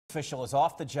Official is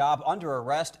off the job, under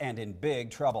arrest, and in big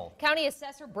trouble. County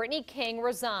Assessor Brittany King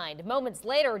resigned. Moments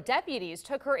later, deputies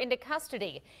took her into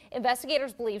custody.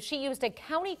 Investigators believe she used a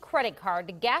county credit card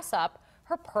to gas up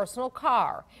her personal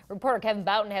car. Reporter Kevin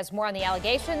Boughton has more on the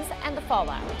allegations and the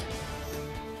fallout.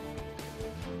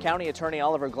 County Attorney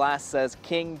Oliver Glass says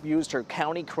King used her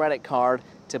county credit card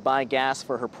to buy gas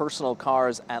for her personal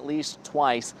cars at least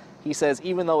twice. He says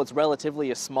even though it's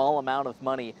relatively a small amount of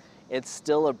money, it's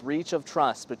still a breach of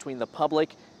trust between the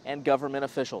public and government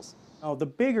officials. Oh, the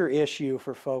bigger issue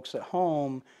for folks at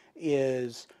home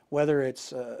is whether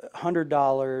it's $100,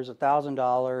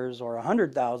 $1,000, or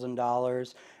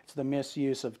 $100,000, it's the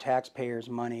misuse of taxpayers'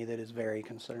 money that is very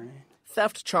concerning.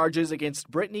 Theft charges against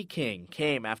Brittany King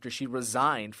came after she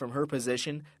resigned from her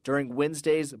position during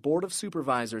Wednesday's Board of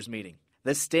Supervisors meeting.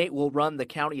 The state will run the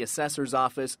county assessor's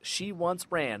office she once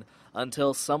ran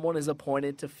until someone is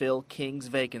appointed to fill King's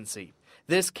vacancy.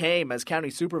 This came as county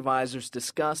supervisors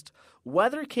discussed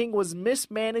whether King was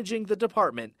mismanaging the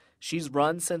department she's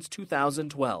run since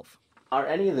 2012. Are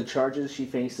any of the charges she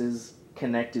faces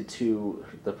connected to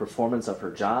the performance of her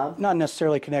job? Not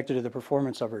necessarily connected to the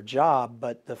performance of her job,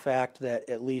 but the fact that,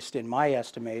 at least in my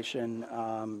estimation,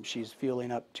 she's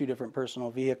fueling up 2 different personal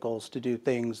vehicles to do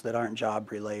things that aren't job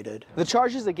related. The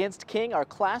charges against King are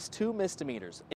Class 2 misdemeanors.